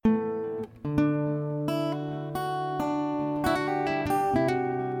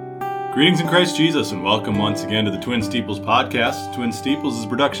Greetings in Christ Jesus, and welcome once again to the Twin Steeples podcast. Twin Steeples is a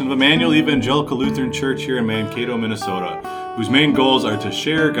production of Emmanuel Evangelical Lutheran Church here in Mankato, Minnesota, whose main goals are to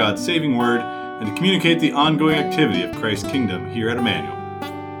share God's saving word and to communicate the ongoing activity of Christ's kingdom here at Emmanuel.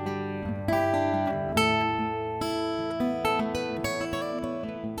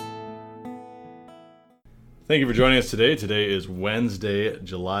 Thank you for joining us today. Today is Wednesday,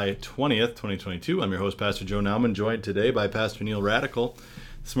 July 20th, 2022. I'm your host, Pastor Joe Nauman, joined today by Pastor Neil Radical.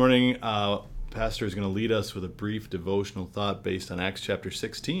 This morning, Pastor is going to lead us with a brief devotional thought based on Acts chapter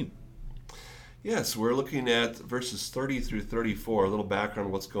 16. Yes, we're looking at verses 30 through 34. A little background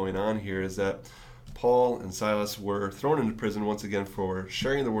on what's going on here is that Paul and Silas were thrown into prison once again for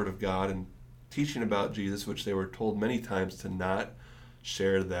sharing the word of God and teaching about Jesus, which they were told many times to not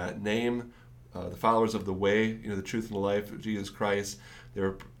share that name. The followers of the way, the truth and the life of Jesus Christ, they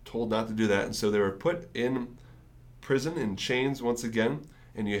were told not to do that. And so they were put in prison in chains once again.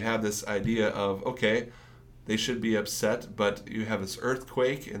 And you have this idea of, okay, they should be upset, but you have this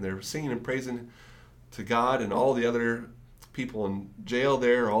earthquake, and they're singing and praising to God, and all the other people in jail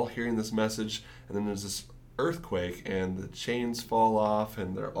there are all hearing this message, and then there's this earthquake, and the chains fall off,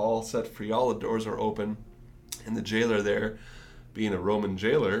 and they're all set free, all the doors are open, and the jailer there, being a Roman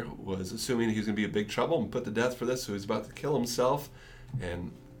jailer, was assuming he was going to be in big trouble and put to death for this, so he's about to kill himself,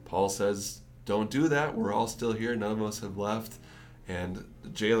 and Paul says, don't do that, we're all still here, none of us have left. And the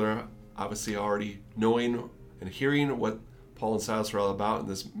jailer, obviously already knowing and hearing what Paul and Silas were all about, and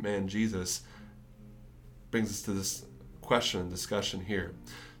this man Jesus, brings us to this question and discussion here.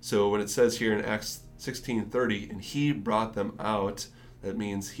 So when it says here in Acts 16:30, and he brought them out, that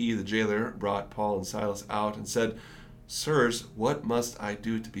means he, the jailer, brought Paul and Silas out and said, Sirs, what must I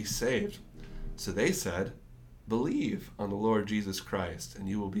do to be saved? So they said, believe on the Lord Jesus Christ, and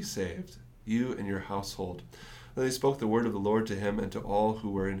you will be saved, you and your household. Then they spoke the word of the Lord to him and to all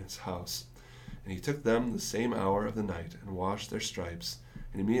who were in his house. And he took them the same hour of the night and washed their stripes.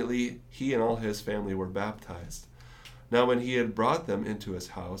 And immediately he and all his family were baptized. Now when he had brought them into his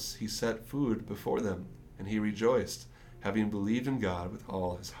house, he set food before them, and he rejoiced, having believed in God with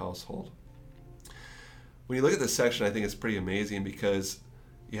all his household. When you look at this section, I think it's pretty amazing because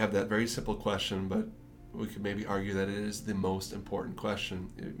you have that very simple question, but we could maybe argue that it is the most important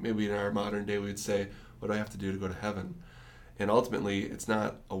question. Maybe in our modern day we would say, what do I have to do to go to heaven? And ultimately, it's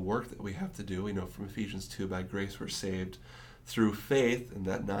not a work that we have to do. We know from Ephesians 2, by grace we're saved through faith, and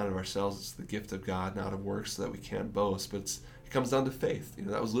that not of ourselves, it's the gift of God, not of works, so that we can't boast. But it comes down to faith.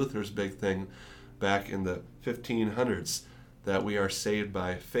 That was Luther's big thing back in the 1500s, that we are saved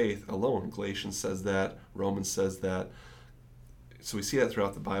by faith alone. Galatians says that, Romans says that. So we see that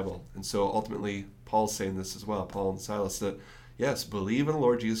throughout the Bible. And so ultimately, Paul's saying this as well, Paul and Silas, that yes, believe in the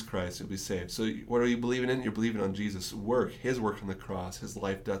Lord Jesus Christ, you'll be saved. So what are you believing in? You're believing on Jesus' work, his work on the cross, his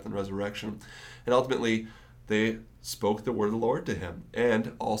life, death, and resurrection. And ultimately, they spoke the word of the Lord to him,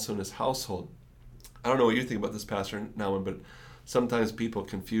 and also in his household. I don't know what you think about this, Pastor Nauman, but sometimes people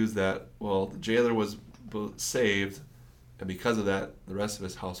confuse that, well, the jailer was saved, and because of that, the rest of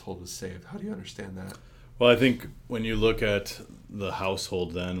his household was saved. How do you understand that? Well, I think when you look at the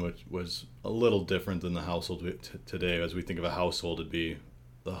household then, which was a little different than the household today, as we think of a household, it'd be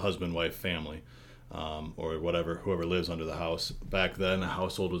the husband, wife, family, or whoever lives under the house. Back then, a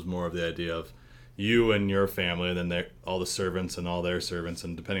household was more of the idea of you and your family, and then all the servants and all their servants,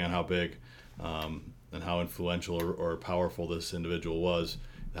 and depending on how big and how influential or powerful this individual was,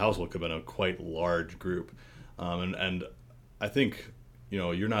 the household could have been a quite large group. And I think,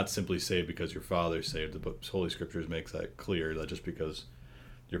 you're not simply saved because your father's saved. The Holy Scriptures makes that clear, that just because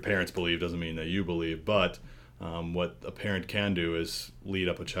your parents believe doesn't mean that you believe. But what a parent can do is lead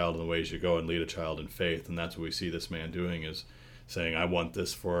up a child in the ways you go and lead a child in faith. And that's what we see this man doing, is saying, I want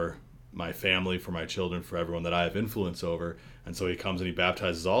this for my family, for my children, for everyone that I have influence over. And so he comes and he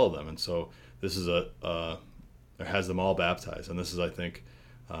baptizes all of them. And so this is has them all baptized. And this is, I think,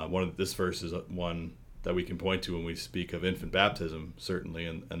 this verse is one that we can point to when we speak of infant baptism, certainly,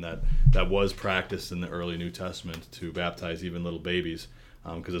 and that was practiced in the early New Testament to baptize even little babies,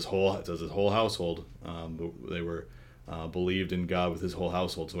 because his whole household, they were believed in God with his whole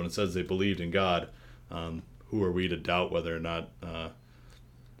household. So when it says they believed in God, who are we to doubt whether or not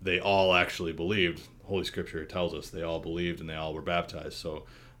they all actually believed? Holy Scripture tells us they all believed and they all were baptized. So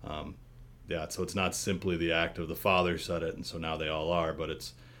so it's not simply the act of the Father said it, and so now they all are, but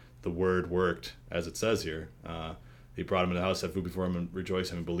it's the word worked, as it says here. He brought him into the house, set food before him, and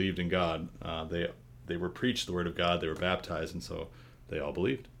rejoiced, and believed in God. They were preached the word of God, they were baptized, and so they all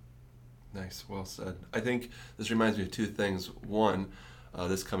believed. Nice, well said. I think this reminds me of two things. One,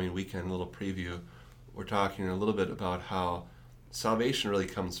 this coming weekend, a little preview, we're talking a little bit about how salvation really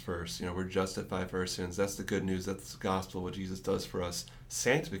comes first. We're justified for our sins. That's the good news. That's the gospel, what Jesus does for us.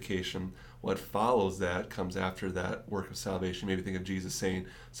 Sanctification, what follows that, comes after that work of salvation. Maybe think of Jesus saying,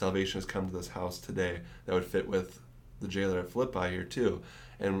 salvation has come to this house today. That would fit with the jailer at Philippi here too.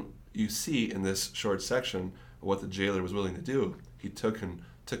 And you see in this short section what the jailer was willing to do. He took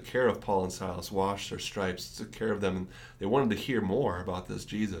care of Paul and Silas, washed their stripes, took care of them, and they wanted to hear more about this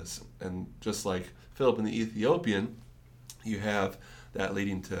Jesus. And just like Philip and the Ethiopian, you have that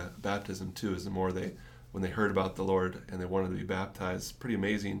leading to baptism too, is when they heard about the Lord and they wanted to be baptized. Pretty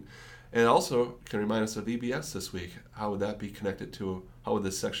amazing. And also can remind us of VBS this week. How would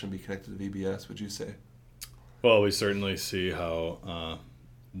this section be connected to VBS, would you say? Well, we certainly see how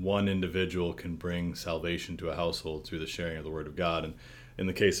one individual can bring salvation to a household through the sharing of the Word of God. And in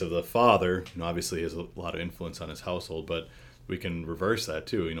the case of the father, obviously he has a lot of influence on his household, but we can reverse that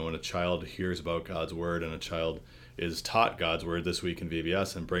too. When a child hears about God's Word and a child is taught God's Word this week in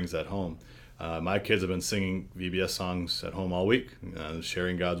VBS and brings that home. My kids have been singing VBS songs at home all week,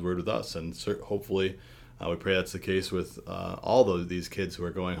 sharing God's Word with us, and hopefully we pray that's the case with all these kids who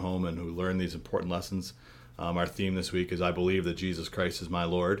are going home and who learn these important lessons. Our theme this week is I believe that Jesus Christ is my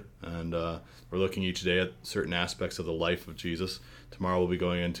Lord, and we're looking each day at certain aspects of the life of Jesus. Tomorrow we'll be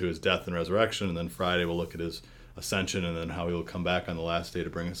going into his death and resurrection, and then Friday we'll look at his ascension and then how he will come back on the last day to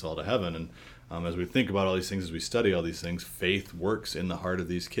bring us all to heaven. And as we think about all these things, as we study all these things, faith works in the heart of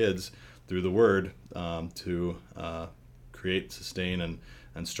these kids through the Word to create, sustain,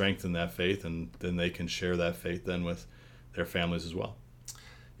 and strengthen that faith, and then they can share that faith then with their families as well.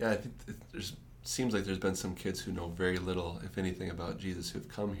 Yeah, I think seems like there's been some kids who know very little, if anything, about Jesus who've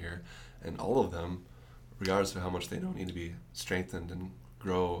come here, and all of them, regardless of how much they know, need to be strengthened and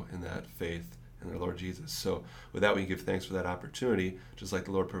grow in that faith in their Lord Jesus. So with that, we give thanks for that opportunity, just like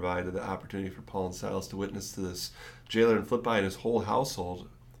the Lord provided the opportunity for Paul and Silas to witness to this jailer in Philippi and his whole household.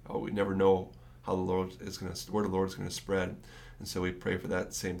 We never know how where the Lord is going to spread, and so we pray for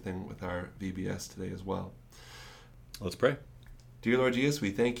that same thing with our VBS today as well. Let's pray. Dear Lord Jesus,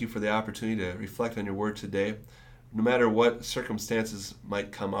 we thank you for the opportunity to reflect on your word today. No matter what circumstances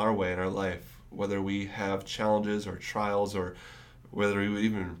might come our way in our life, whether we have challenges or trials or whether we were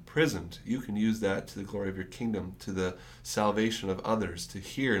even imprisoned, you can use that to the glory of your kingdom, to the salvation of others, to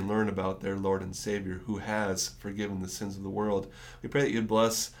hear and learn about their Lord and Savior who has forgiven the sins of the world. We pray that you'd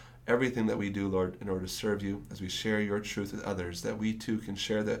bless everything that we do, Lord, in order to serve you as we share your truth with others, that we too can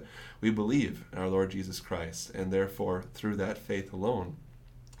share that we believe in our Lord Jesus Christ, and therefore through that faith alone,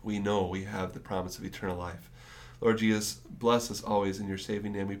 we know we have the promise of eternal life. Lord Jesus, bless us always. In your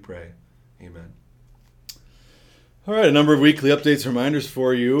saving name we pray. Amen. All right, a number of weekly updates, reminders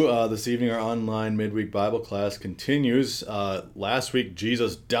for you. This evening, our online midweek Bible class continues. Last week,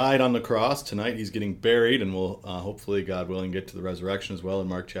 Jesus died on the cross. Tonight, he's getting buried, and we'll hopefully, God willing, get to the resurrection as well in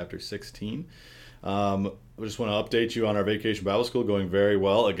Mark chapter 16. We just want to update you on our Vacation Bible School, going very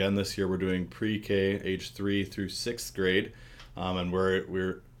well. Again, this year we're doing pre-K, age 3 through 6th grade, and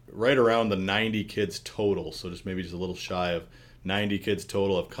we're right around the 90 kids total, so just a little shy of 90 kids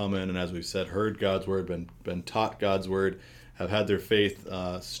total have come in, and as we've said, heard God's Word, been taught God's Word, have had their faith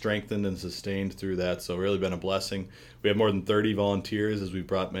strengthened and sustained through that, so really been a blessing. We have more than 30 volunteers as we've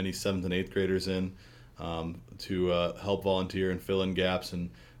brought many 7th and 8th graders in to help volunteer and fill in gaps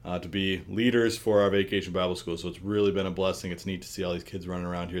and to be leaders for our Vacation Bible School, so it's really been a blessing. It's neat to see all these kids running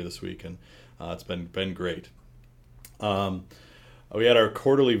around here this week, and it's been great. We had our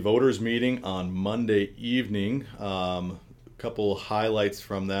quarterly voters meeting on Monday evening. Couple highlights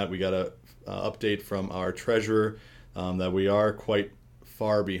from that. We got a update from our treasurer that we are quite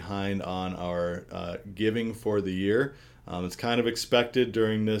far behind on our giving for the year. It's kind of expected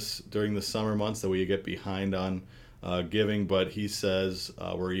during the summer months that we get behind on giving, but he says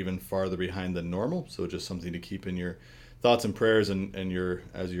we're even farther behind than normal. So just something to keep in your thoughts and prayers, and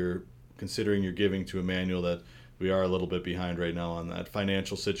as you're considering your giving to Emmanuel, that we are a little bit behind right now on that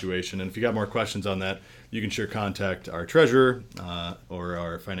financial situation. And if you got more questions on that, you can sure contact our treasurer or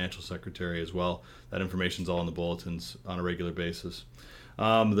our financial secretary as well. That information's all in the bulletins on a regular basis.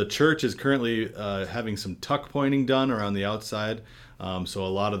 The church is currently having some tuck pointing done around the outside. So a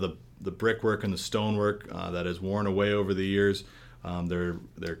lot of the brickwork and the stonework that has worn away over the years,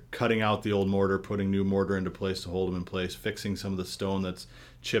 they're cutting out the old mortar, putting new mortar into place to hold them in place, fixing some of the stone that's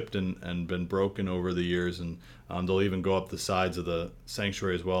chipped and been broken over the years, and they'll even go up the sides of the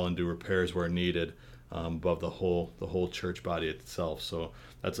sanctuary as well and do repairs where needed above the whole church body itself. So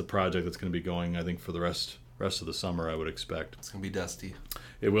that's a project that's going to be going, I think, for the rest of the summer, I would expect. It's going to be dusty.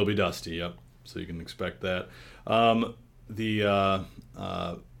 It will be dusty, yep. So you can expect that. The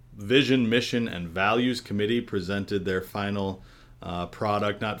Vision, Mission, and Values Committee presented their final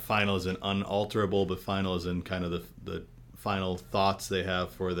product. Not final as in unalterable, but final as in kind of the final thoughts they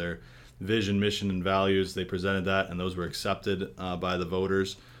have for their vision, mission, and values. They presented that, and those were accepted by the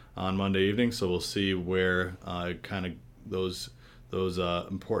voters on Monday evening. So we'll see where kind of those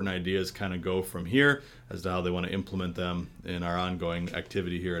important ideas kind of go from here as to how they want to implement them in our ongoing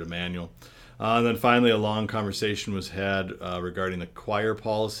activity here at Emmanuel. And then finally, a long conversation was had regarding the choir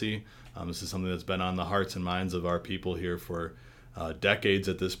policy. This is something that's been on the hearts and minds of our people here for decades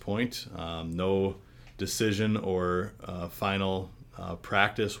at this point. No decision or final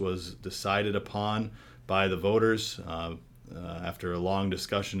practice was decided upon by the voters. After a long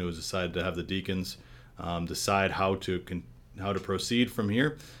discussion, it was decided to have the deacons decide how to proceed from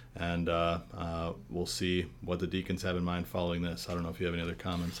here, and we'll see what the deacons have in mind following this. I don't know if you have any other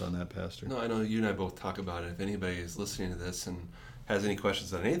comments on that, Pastor. No, I know you and I both talk about it. If anybody is listening to this and has any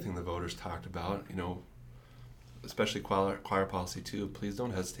questions on anything the voters talked about, especially choir policy too, please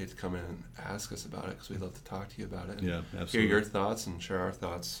don't hesitate to come in and ask us about it, because we'd love to talk to you about it. Yeah, absolutely. Hear your thoughts and share our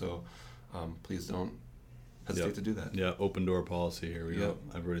thoughts. So please don't hesitate to do that. Yeah, open door policy here. We go.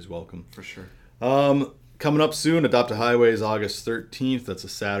 Everybody's welcome. For sure. Coming up soon, Adopt a Highway is August 13th. That's a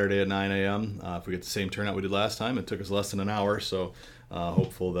Saturday at 9 a.m. If we get the same turnout we did last time, it took us less than an hour, so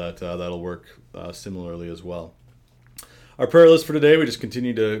hopeful that that'll work similarly as well. Our prayer list for today, we just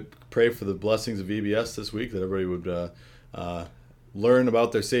continue to pray for the blessings of VBS this week, that everybody would learn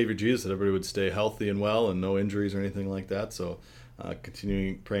about their Savior Jesus, that everybody would stay healthy and well and no injuries or anything like that. So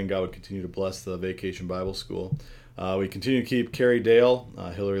praying God would continue to bless the Vacation Bible School. We continue to keep Carrie Dale,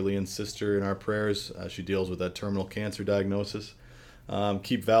 Hillary Leon's sister, in our prayers as she deals with that terminal cancer diagnosis.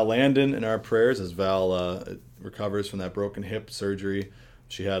 Keep Val Landon in our prayers as Val recovers from that broken hip surgery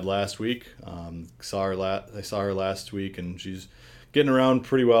she had last week. I saw her last week, and she's getting around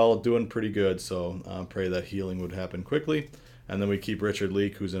pretty well, doing pretty good. So pray that healing would happen quickly. And then we keep Richard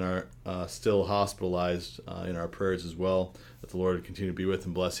Leak, who's in our still hospitalized, in our prayers as well. That the Lord would continue to be with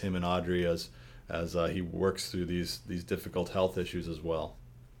and bless him and Audrey as he works through these difficult health issues as well.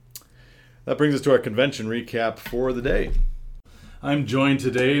 That brings us to our convention recap for the day. I'm joined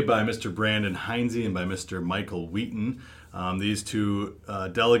today by Mr. Brandon Heinze and by Mr. Michael Wheaton. These two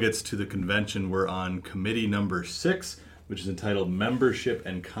delegates to the convention were on committee number 6, which is entitled Membership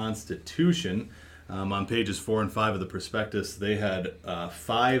and Constitution. On pages 4 and 5 of the prospectus, they had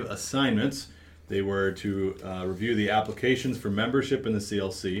 5 assignments. They were to review the applications for membership in the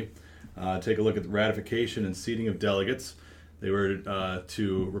CLC, take a look at the ratification and seating of delegates. They were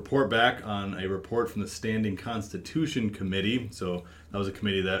to report back on a report from the Standing Constitution Committee. So that was a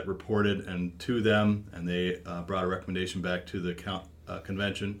committee that reported to them, and they brought a recommendation back to the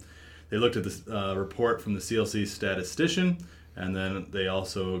convention. They looked at the report from the CLC statistician, and then they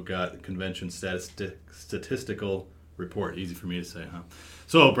also got convention statistical report. Easy for me to say, huh?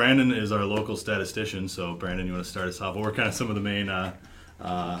 So Brandon is our local statistician. So Brandon, you want to start us off? What were kind of some of the main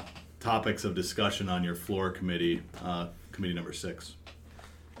topics of discussion on your floor committee, committee number 6?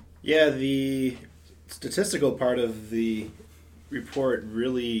 Yeah, the statistical part of the report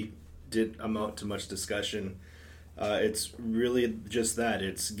really didn't amount to much discussion. It's really just that.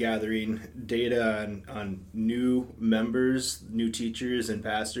 It's gathering data on new members, new teachers and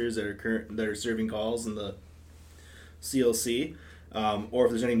pastors that are serving calls in the CLC, or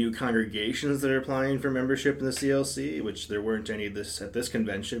if there's any new congregations that are applying for membership in the CLC, which there weren't any at this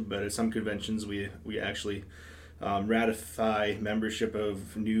convention, but at some conventions we actually ratify membership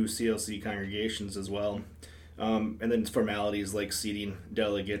of new CLC congregations as well. And then formalities like seating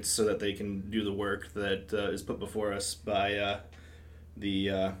delegates so that they can do the work that is put before us by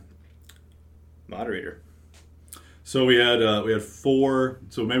the moderator. So we had 4.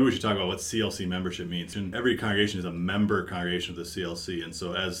 So maybe we should talk about what CLC membership means. And every congregation is a member congregation of the CLC, and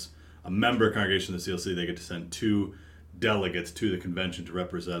so as a member congregation of the CLC, they get to send 2 delegates to the convention to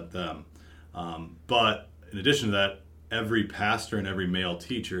represent them. But in addition to that, every pastor and every male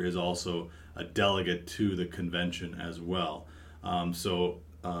teacher is also a delegate to the convention as well. So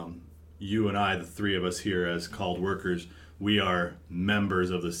you and I, the 3 of us here as called workers, we are members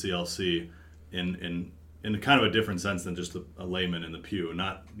of the CLC in kind of a different sense than just a layman in the pew.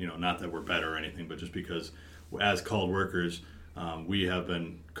 Not that we're better or anything, but just because as called workers, we have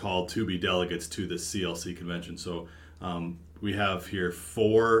been called to be delegates to the CLC convention. So we have here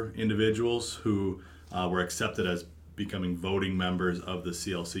 4 individuals who were accepted as becoming voting members of the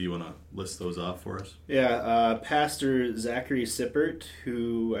CLC. You want to list those off for us? Yeah, Pastor Zachary Sippert,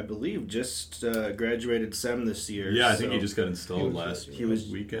 who I believe just graduated SEM this year. Yeah, I think he just got installed last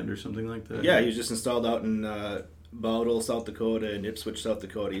weekend or something like that. Yeah, he was just installed out in Bowdle, South Dakota, and Ipswich, South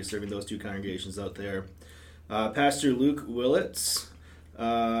Dakota. He's serving those 2 congregations out there. Pastor Luke Willits,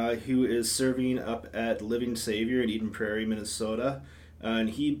 who is serving up at Living Savior in Eden Prairie, Minnesota.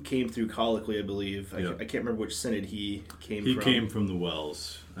 And he came through colloquially, I believe. Yep. I can't remember which synod he came He from. came from the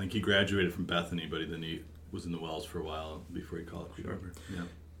Wells. I think he graduated from Bethany, but then he was in the Wells for a while before he colloquied over. Yeah.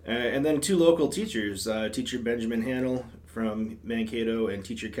 And then 2 local teachers, teacher Benjamin Hannell from Mankato and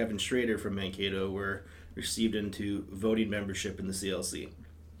teacher Kevin Schrader from Mankato, were received into voting membership in the CLC.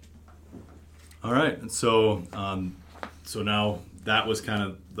 All right, and so now that was kind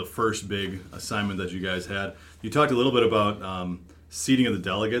of the first big assignment that you guys had. You talked a little bit about seating of the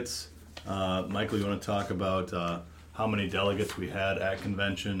delegates. Michael, you want to talk about how many delegates we had at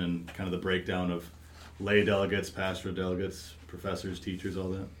convention and kind of the breakdown of lay delegates, pastoral delegates, professors, teachers, all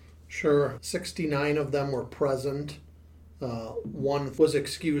that? Sure. 69 of them were present. 1 was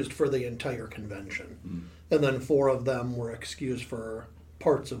excused for the entire convention. And then 4 of them were excused for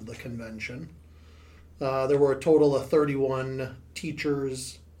parts of the convention. There were a total of 31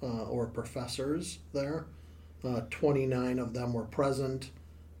 teachers or professors there. 29 of them were present.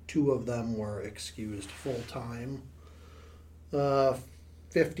 2 of them were excused full-time.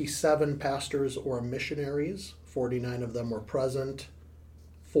 57 pastors or missionaries. 49 of them were present.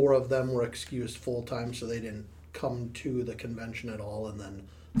 4 of them were excused full-time, so they didn't come to the convention at all. And then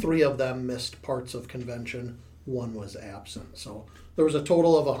 3 of them missed parts of convention. 1 was absent. So there was a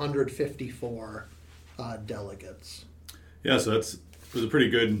total of 154 delegates. Yeah, so it was a pretty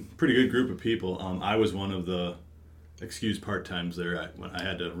good group of people. I was one of the excused part-times there. When I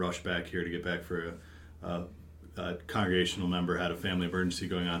had to rush back here to get back for a congregational member had a family emergency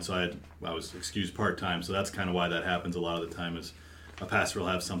going on, so I was excused part-time. So that's kind of why that happens a lot of the time, is a pastor will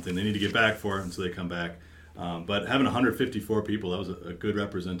have something they need to get back for, and so they come back. But having 154 people, that was a good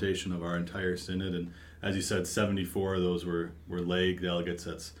representation of our entire synod. And as you said, 74 of those were lay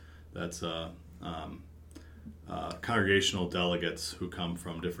delegates. That's congregational delegates who come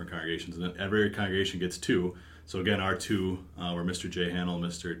from different congregations. And every congregation gets 2. So again, our 2 were Mr. Jay Hannell and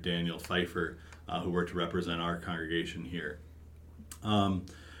Mr. Daniel Pfeiffer, who were to represent our congregation here.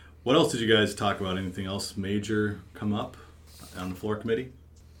 What else did you guys talk about? Anything else major come up on the floor committee?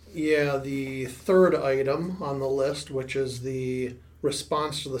 Yeah, the third item on the list, which is the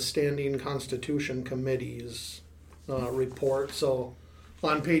response to the Standing Constitution Committee's report. So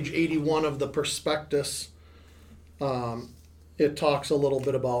on page 81 of the prospectus, it talks a little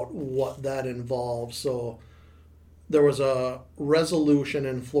bit about what that involves. So there was a resolution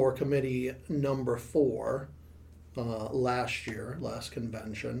in floor committee number 4 last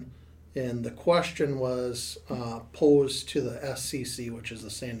convention. And the question was posed to the SCC, which is the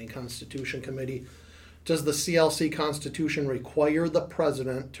Standing Constitution Committee. Does the CLC Constitution require the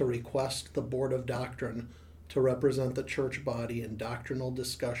president to request the Board of Doctrine to represent the church body in doctrinal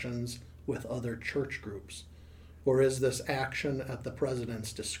discussions with other church groups? Or is this action at the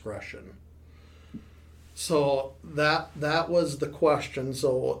president's discretion? So that was the question.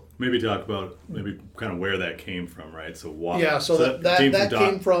 So maybe talk about kind of where that came from, right? So why? Yeah, so that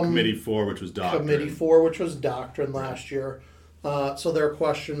came from Committee 4, which was doctrine. Committee 4, which was doctrine last year. So their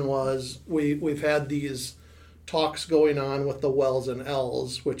question was, we've had these talks going on with the Wells and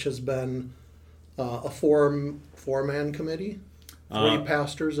L's, which has been a four-man committee, 3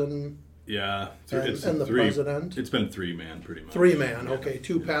 pastors and the president. It's been 3-man pretty much. 3-man, okay,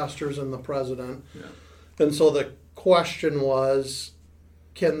 2 pastors and the president. Yeah. And so the question was,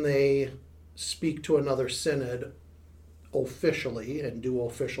 can they speak to another synod officially and do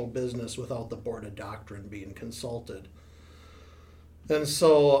official business without the Board of Doctrine being consulted? And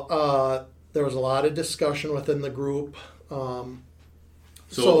so there was a lot of discussion within the group.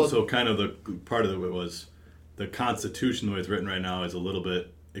 So kind of the part of it was the Constitution, the way it's written right now, is a little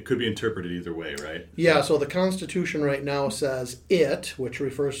bit, it could be interpreted either way, right? Yeah, so the Constitution right now says it, which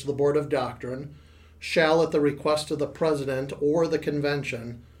refers to the Board of Doctrine, shall, at the request of the President or the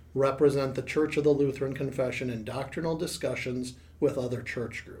Convention, represent the Church of the Lutheran Confession in doctrinal discussions with other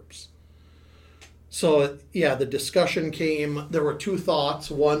church groups. So, yeah, the discussion came, there were 2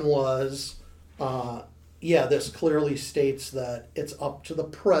 thoughts. One was, this clearly states that it's up to the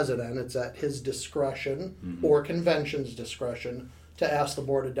President, it's at his discretion, or Convention's discretion, to ask the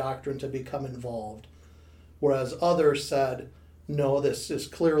Board of Doctrine to become involved. Whereas others said, no, this is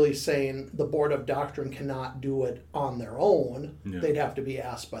clearly saying the Board of Doctrine cannot do it on their own. Yeah. They'd have to be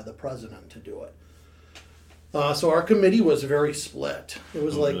asked by the president to do it. So our committee was very split. It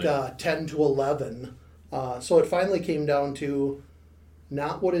was 10 to 11. So it finally came down to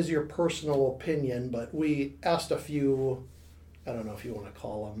not what is your personal opinion, but we asked a few, I don't know if you want to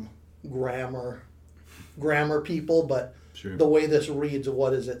call them grammar people, but sure. The way this reads,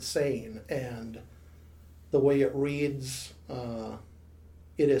 what is it saying? And the way it reads,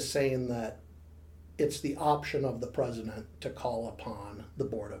 it is saying that it's the option of the president to call upon the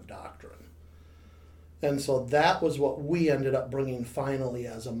Board of Doctrine. And so that was what we ended up bringing finally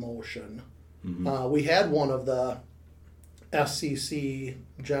as a motion. We had one of the SCC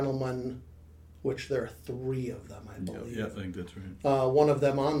gentlemen, which there are 3 of them, I believe. Yeah, I think that's right. One of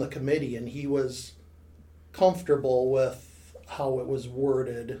them on the committee, and he was comfortable with how it was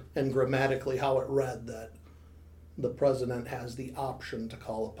worded and grammatically how it read, that the president has the option to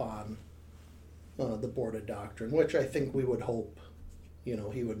call upon the Board of Doctrine, which I think we would hope,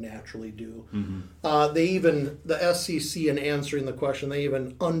 he would naturally do. They even, the SCC, in answering the question, they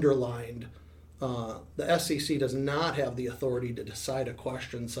even underlined, the SCC does not have the authority to decide a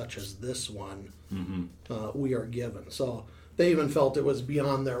question such as this one we are given. So they even felt it was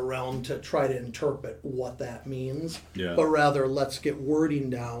beyond their realm to try to interpret what that means, but rather let's get wording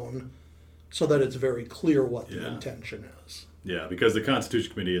down so that it's very clear what the intention is. Yeah, because the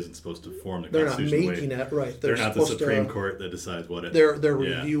Constitution Committee isn't supposed to form the They're Constitution. not making it, right. They're not the Supreme Court that decides what it... They're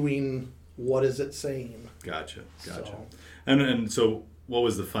reviewing what is it saying. Gotcha. So. And so what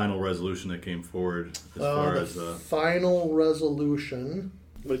was the final resolution that came forward as far as... final resolution...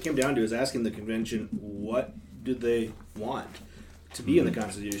 What it came down to is asking the convention, what do they want to be in the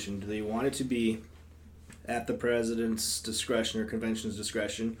Constitution? Do they want it to be at the president's discretion or convention's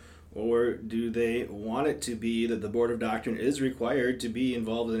discretion? Or do they want it to be that the Board of Doctrine is required to be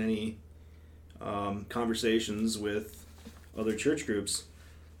involved in any conversations with other church groups?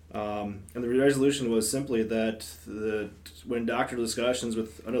 And the resolution was simply that when doctrinal discussions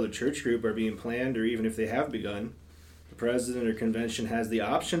with another church group are being planned, or even if they have begun, the president or convention has the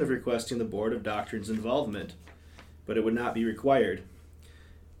option of requesting the Board of Doctrine's involvement, but it would not be required.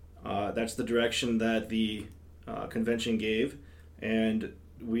 That's the direction that the convention gave, and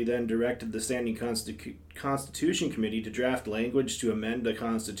we then directed the Standing Constitution Committee to draft language to amend the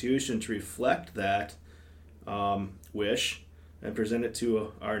Constitution to reflect that wish and present it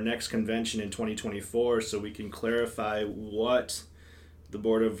to our next convention in 2024 so we can clarify what the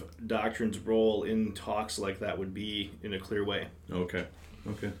Board of Doctrine's role in talks like that would be in a clear way. Okay.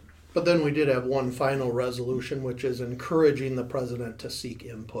 But then we did have one final resolution, which is encouraging the president to seek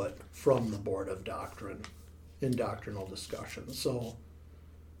input from the Board of Doctrine in doctrinal discussions. So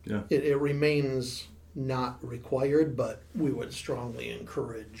it remains not required, but we would strongly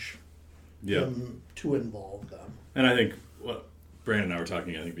encourage him to involve them. And I think what Brandon and I were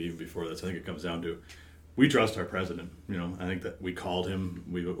talking, I think even before this, I think it comes down to we trust our president. I think that we called him,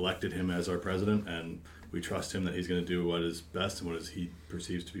 we elected him as our president, and we trust him that he's going to do what is best and what he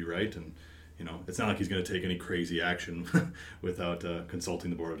perceives to be right. And it's not like he's going to take any crazy action without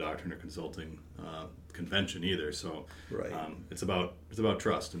consulting the Board of Doctrine or consulting convention either. So it's about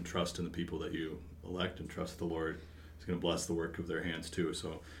trust, and trust in the people that you elect, and trust the Lord is going to bless the work of their hands too.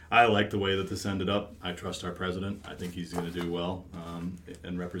 So I like the way that this ended up. I trust our president. I think he's going to do well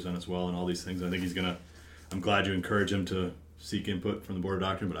and represent us well in all these things. I think he's going to. I'm glad you encourage him to seek input from the Board of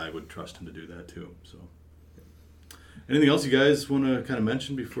Doctrine, but I would trust him to do that too. So anything else you guys want to kind of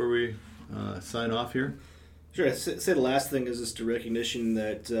mention before we sign off here? Sure. I'd say the last thing is just a recognition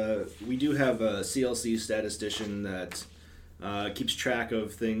that we do have a CLC statistician that keeps track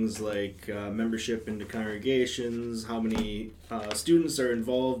of things like membership into congregations, how many students are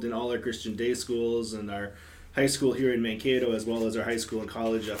involved in all our Christian day schools and our high school here in Mankato, as well as our high school and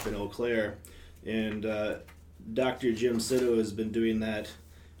college up in Eau Claire. And Dr. Jim Sitto has been doing that,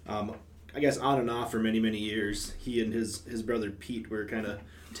 I guess, on and off for many, many years. He and his brother Pete were kind of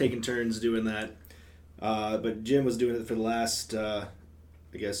taking turns doing that. But Jim was doing it for the last, 2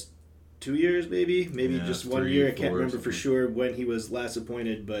 years, maybe just 1 year. I can't remember for sure when he was last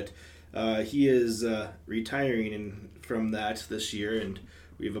appointed, but he is retiring from that this year, and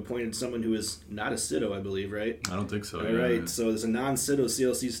we've appointed someone who is not a Sitto, I believe, right? I don't think so. All right, so there's a non-Sitto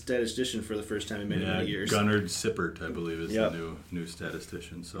CLC statistician for the first time in many years. Gunnard Sippert, I believe, is the new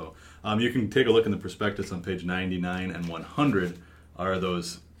statistician. So you can take a look in the prospectus on page 99 and 100 are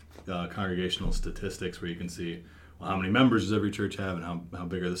those congregational statistics where you can see how many members does every church have, and how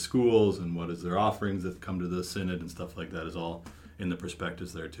big are the schools, and what is their offerings that come to the synod, and stuff like that is all in the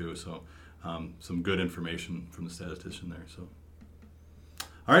prospectus there too. So some good information from the statistician there. So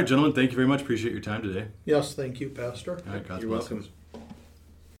all right, gentlemen, thank you very much. Appreciate your time today. Yes, thank you, Pastor. All right, God's You're blessings. welcome.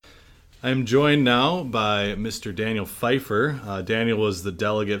 I'm joined now by Mr. Daniel Pfeiffer. Daniel was the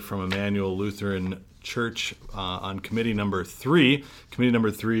delegate from Emmanuel Lutheran Church on committee number 3. Committee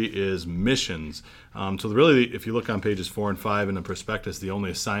number 3 is missions. So really, if you look on pages 4 and 5 in the prospectus, the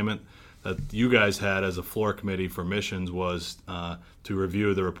only assignment that you guys had as a floor committee for missions was to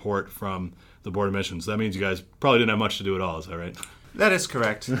review the report from the Board of Missions. That means you guys probably didn't have much to do at all, is that right? That is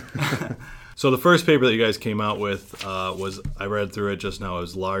correct. So the first paper that you guys came out with I read through it just now, it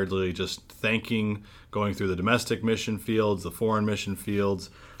was largely just going through the domestic mission fields, the foreign mission fields,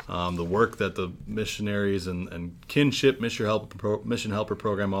 the work that the missionaries and kinship mission helper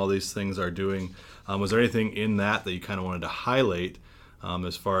program, all these things are doing. Was there anything in that you kind of wanted to highlight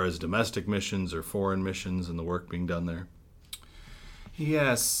as far as domestic missions or foreign missions and the work being done there?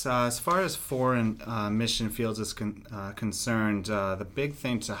 Yes, as far as foreign mission fields is concerned, the big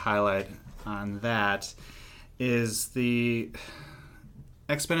thing to highlight on that is the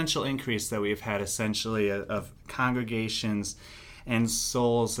exponential increase that we've had essentially of congregations and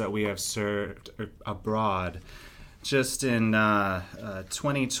souls that we have served abroad. Just in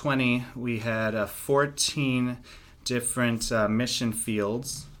 2020, we had 14 different mission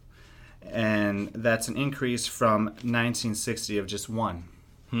fields, and that's an increase from 1960 of just one.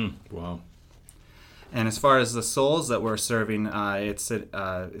 Wow. And as far as the souls that we're serving, it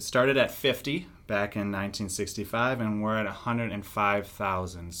started at 50 back in 1965, and we're at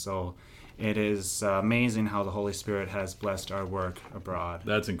 105,000. So it is amazing how the Holy Spirit has blessed our work abroad.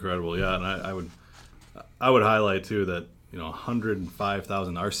 That's incredible, yeah. And I would highlight too that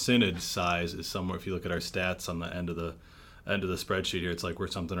 105,000. Our synod size is somewhere. If you look at our stats on the end of the spreadsheet here, it's like we're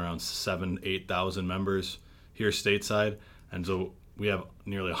something around 7,000-8,000 members here stateside, and so we have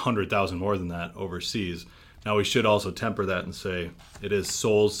nearly 100,000 more than that overseas. Now we should also temper that and say it is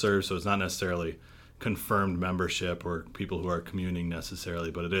souls served, so it's not necessarily confirmed membership or people who are communing necessarily,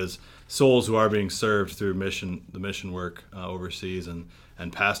 but it is souls who are being served through the mission work overseas, and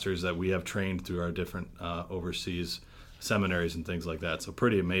pastors that we have trained through our different overseas seminaries and things like that. So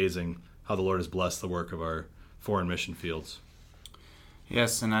pretty amazing how the Lord has blessed the work of our foreign mission fields.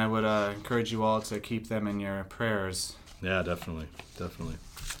 Yes, and I would encourage you all to keep them in your prayers. Yeah, definitely.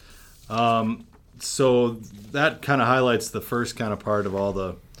 So that kind of highlights the first kind of part of all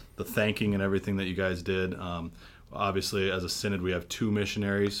the thanking and everything that you guys did. Obviously, as a synod, we have two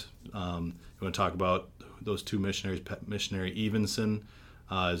missionaries. You want to talk about those two missionaries? Missionary Evenson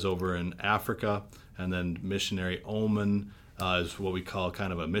is over in Africa, and then Missionary Ullman is what we call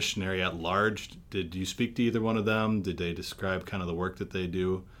kind of a missionary at large. Did you speak to either one of them? Did they describe kind of the work that they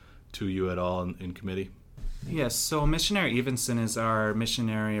do to you at all in committee? Yes, so Missionary Evenson is our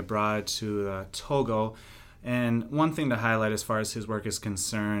missionary abroad to Togo. And one thing to highlight as far as his work is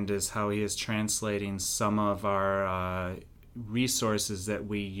concerned is how he is translating some of our resources that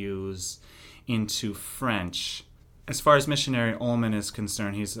we use into French. As far as Missionary Ullman is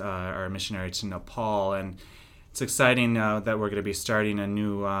concerned, he's our missionary to Nepal, and it's exciting that we're going to be starting a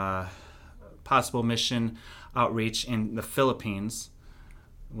new possible mission outreach in the Philippines,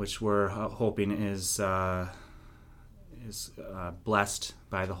 which we're hoping is blessed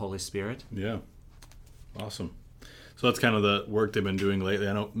by the Holy Spirit. Yeah, awesome. So that's kind of the work they've been doing lately.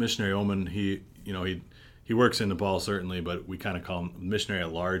 I know Missionary Ullman, he works in Nepal certainly, but we kind of call him missionary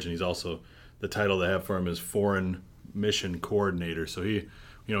at large, and he's also, the title they have for him is Foreign Mission Coordinator. So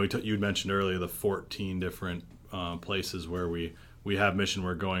you'd mentioned earlier the 14 different places where we have mission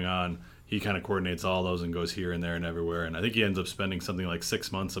work going on. He kind of coordinates all those and goes here and there and everywhere. And I think he ends up spending something like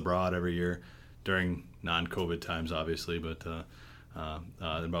 6 months abroad every year during non-COVID times, obviously, but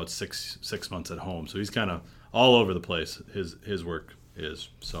about six months at home. So he's kind of all over the place. His work is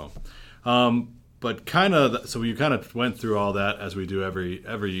so. But so we kind of went through all that as we do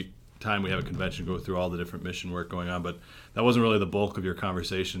every time we have a convention, go through all the different mission work going on. But that wasn't really the bulk of your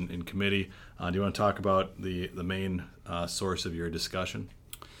conversation in committee. Do you want to talk about the main source of your discussion?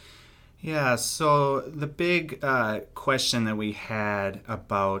 Yeah, so the big question that we had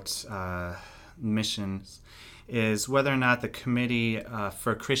about missions is whether or not the Committee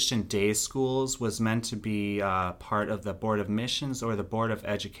for Christian Day Schools was meant to be part of the Board of Missions or the Board of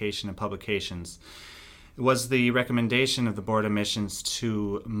Education and Publications. It was the recommendation of the Board of Missions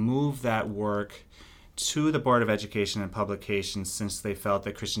to move that work to the Board of Education and Publications since they felt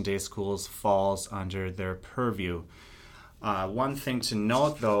that Christian Day Schools falls under their purview. One thing to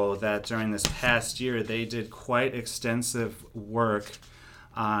note, though, that during this past year, they did quite extensive work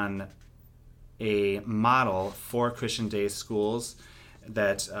on a model for Christian Day Schools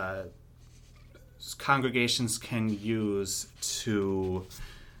that congregations can use to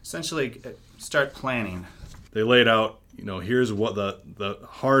essentially start planning. They laid out, here's what the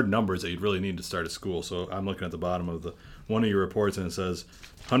hard numbers that you'd really need to start a school. So I'm looking at the bottom of one of your reports, and it says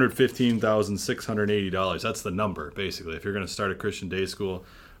 $115,680. That's the number, basically. If you're going to start a Christian day school,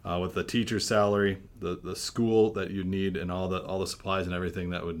 with the teacher's salary, the school that you need, and all the supplies and everything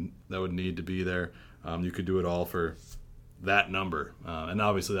that would need to be there. You could do it all for that number, and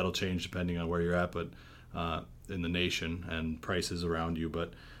obviously that'll change depending on where you're at, but in the nation and prices around you.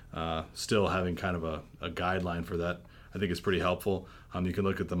 But still having kind of a guideline for that, I think, is pretty helpful. You can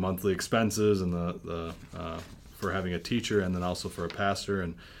look at the monthly expenses and the for having a teacher, and then also for a pastor,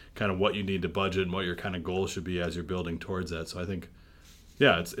 and kind of what you need to budget and what your kind of goal should be as you're building towards that. So I think,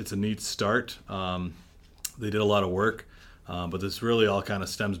 yeah, it's a neat start. They did a lot of work, but this really all kind of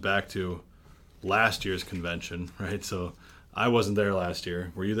stems back to last year's convention, right? So I wasn't there last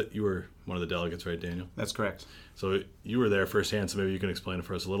year. Were you? You were one of the delegates, right, Daniel? That's correct. So you were there firsthand, so maybe you can explain it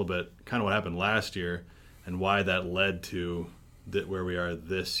for us a little bit, kind of what happened last year and why that led to where we are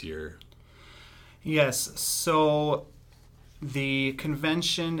this year. Yes, so the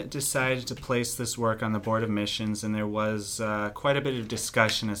convention decided to place this work on the Board of Missions, and there was quite a bit of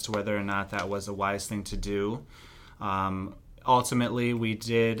discussion as to whether or not that was a wise thing to do. Ultimately, we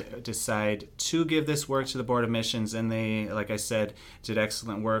did decide to give this work to the Board of Missions, and they, like I said, did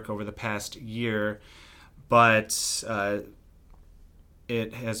excellent work over the past year. But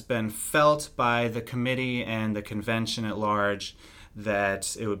it has been felt by the committee and the convention at large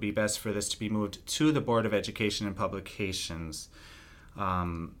that it would be best for this to be moved to the Board of Education and Publications.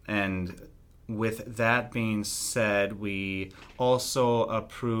 And with that being said, we also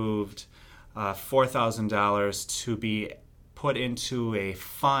approved $4,000 to be put into a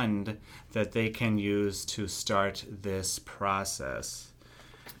fund that they can use to start this process.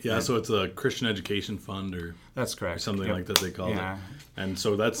 Yeah, so it's a Christian Education Fund, or that's correct, or something like that they call it. And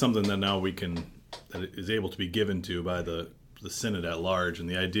so that's something that now that is able to be given to by the Synod at large. And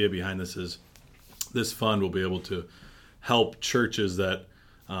the idea behind this is this fund will be able to help churches that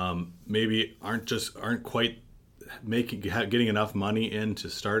maybe aren't quite getting enough money in to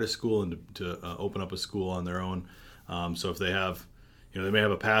start a school and to open up a school on their own. So if they have, they may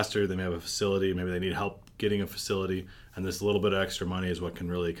have a pastor, they may have a facility, maybe they need help getting a facility, and this little bit of extra money is what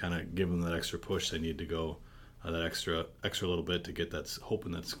can really kind of give them that extra push they need to go, that extra little bit to get that hope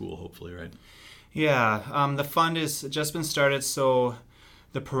in that school, hopefully, right? Yeah, the fund has just been started, so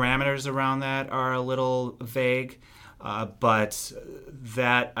the parameters around that are a little vague, but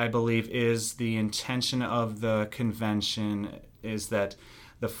that, I believe, is the intention of the convention, is that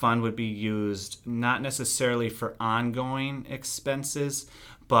the fund would be used not necessarily for ongoing expenses,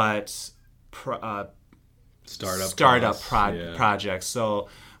 but startup projects. So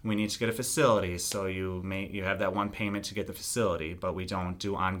we need to get a facility, so you have that one payment to get the facility, but we don't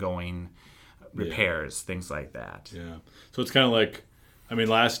do ongoing repairs, things like that. Yeah. So it's kind of like,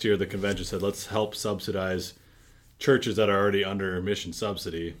 last year the convention said, let's help subsidize churches that are already under mission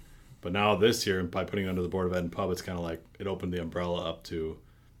subsidy. But now this year, by putting it under the Board of Ed and Pub, it's kind of like it opened the umbrella up to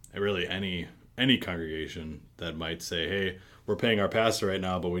really any congregation that might say, hey, we're paying our pastor right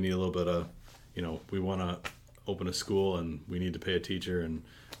now, but we need a little bit of, we want to open a school and we need to pay a teacher, and,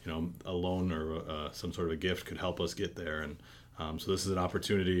 a loan or some sort of a gift could help us get there. And so this is an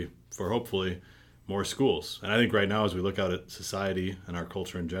opportunity for hopefully more schools. And I think right now, as we look out at society and our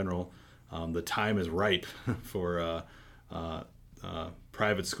culture in general, the time is ripe for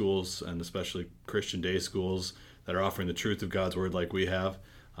private schools, and especially Christian day schools that are offering the truth of God's word like we have,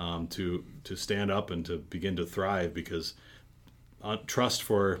 to stand up and to begin to thrive, because trust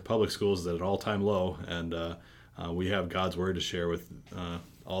for public schools is at an all-time low, and we have God's word to share with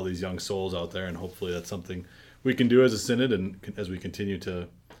all these young souls out there, and hopefully that's something we can do as a synod, and as we continue to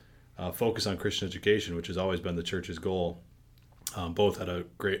focus on Christian education, which has always been the church's goal, both at a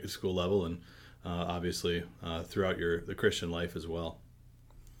grade school level and obviously throughout the Christian life as well.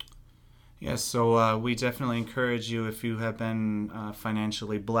 Yes, so we definitely encourage you, if you have been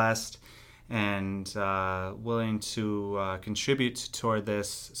financially blessed and willing to contribute toward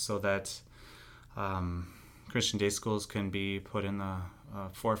this, so that Christian day schools can be put in the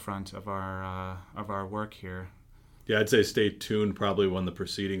forefront of our work here. Yeah, I'd say stay tuned. Probably when the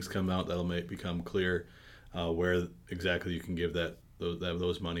proceedings come out, that'll become clear where exactly you can give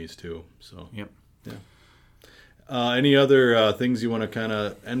those monies to. So yep. Yeah. Any other things you want to kind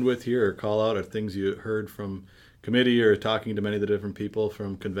of end with here, or call out, or things you heard from committee or talking to many of the different people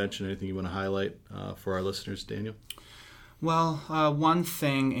from convention? Anything you want to highlight for our listeners, Daniel? Well, one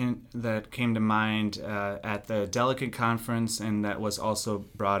thing that came to mind at the delegate conference, and that was also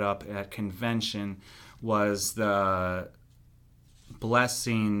brought up at convention, was the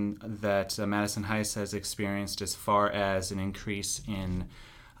blessing that Madison Heights has experienced as far as an increase in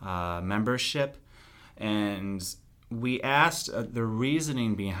membership. And we asked the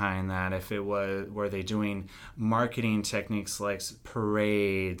reasoning behind that, if it was, were they doing marketing techniques like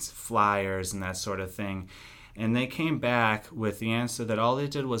parades, flyers, and that sort of thing. And they came back with the answer that all they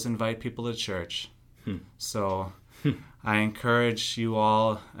did was invite people to church. So I encourage you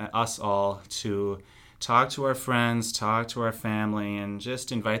all, us all, to talk to our friends, talk to our family, and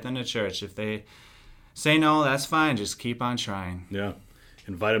just invite them to church. If they say no, that's fine. Just keep on trying. Yeah.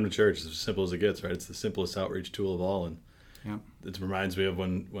 Invite them to church. It's as simple as it gets, right? It's the simplest outreach tool of all. And Yep. it reminds me of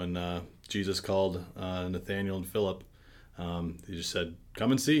when Jesus called Nathaniel and Philip. He just said,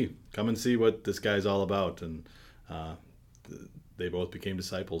 come and see what this guy's all about. And they both became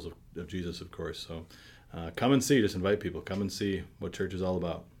disciples of Jesus, of course. So come and see, just invite people. Come and see what church is all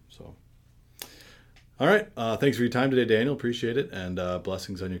about. So, all right. Thanks for your time today, Daniel. Appreciate it. And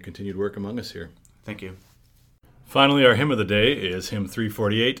blessings on your continued work among us here. Thank you. Finally, our hymn of the day is hymn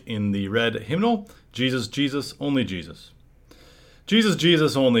 348 in the red hymnal, Jesus, Jesus, only Jesus. Jesus,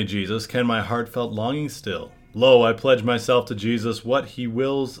 Jesus, only Jesus, can my heartfelt longing still. Lo, I pledge myself to Jesus, what he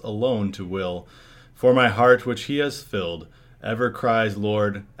wills alone to will. For my heart which he has filled, ever cries,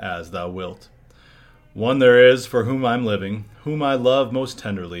 Lord, as thou wilt. One there is for whom I'm living, whom I love most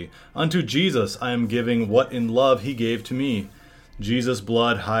tenderly. Unto Jesus I am giving what in love he gave to me. Jesus'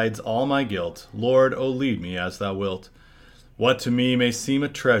 blood hides all my guilt. Lord, O lead me as thou wilt. What to me may seem a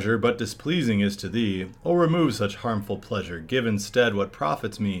treasure, but displeasing is to thee. O remove such harmful pleasure, give instead what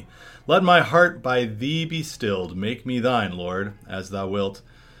profits me. Let my heart by thee be stilled, make me thine, Lord, as thou wilt.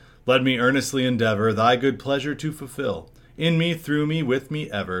 Let me earnestly endeavor thy good pleasure to fulfill. In me, through me, with me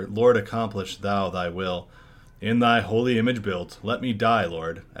ever, Lord, accomplish thou thy will. In thy holy image built, let me die,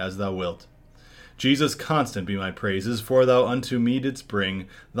 Lord, as thou wilt. Jesus, constant be my praises, for thou unto me didst bring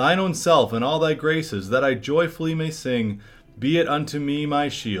thine own self and all thy graces, that I joyfully may sing. Be it unto me my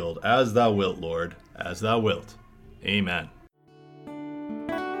shield, as thou wilt, Lord, as thou wilt. Amen.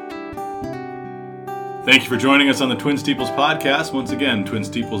 Thank you for joining us on the Twin Steeples podcast. Once again, Twin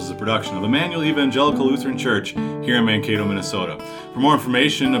Steeples is a production of Emmanuel Evangelical Lutheran Church here in Mankato, Minnesota. For more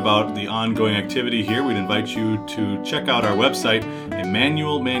information about the ongoing activity here, we'd invite you to check out our website,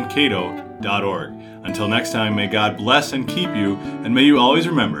 emmanuelmankato.org. Until next time, may God bless and keep you, and may you always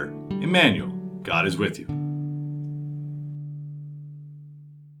remember, Emmanuel, God is with you.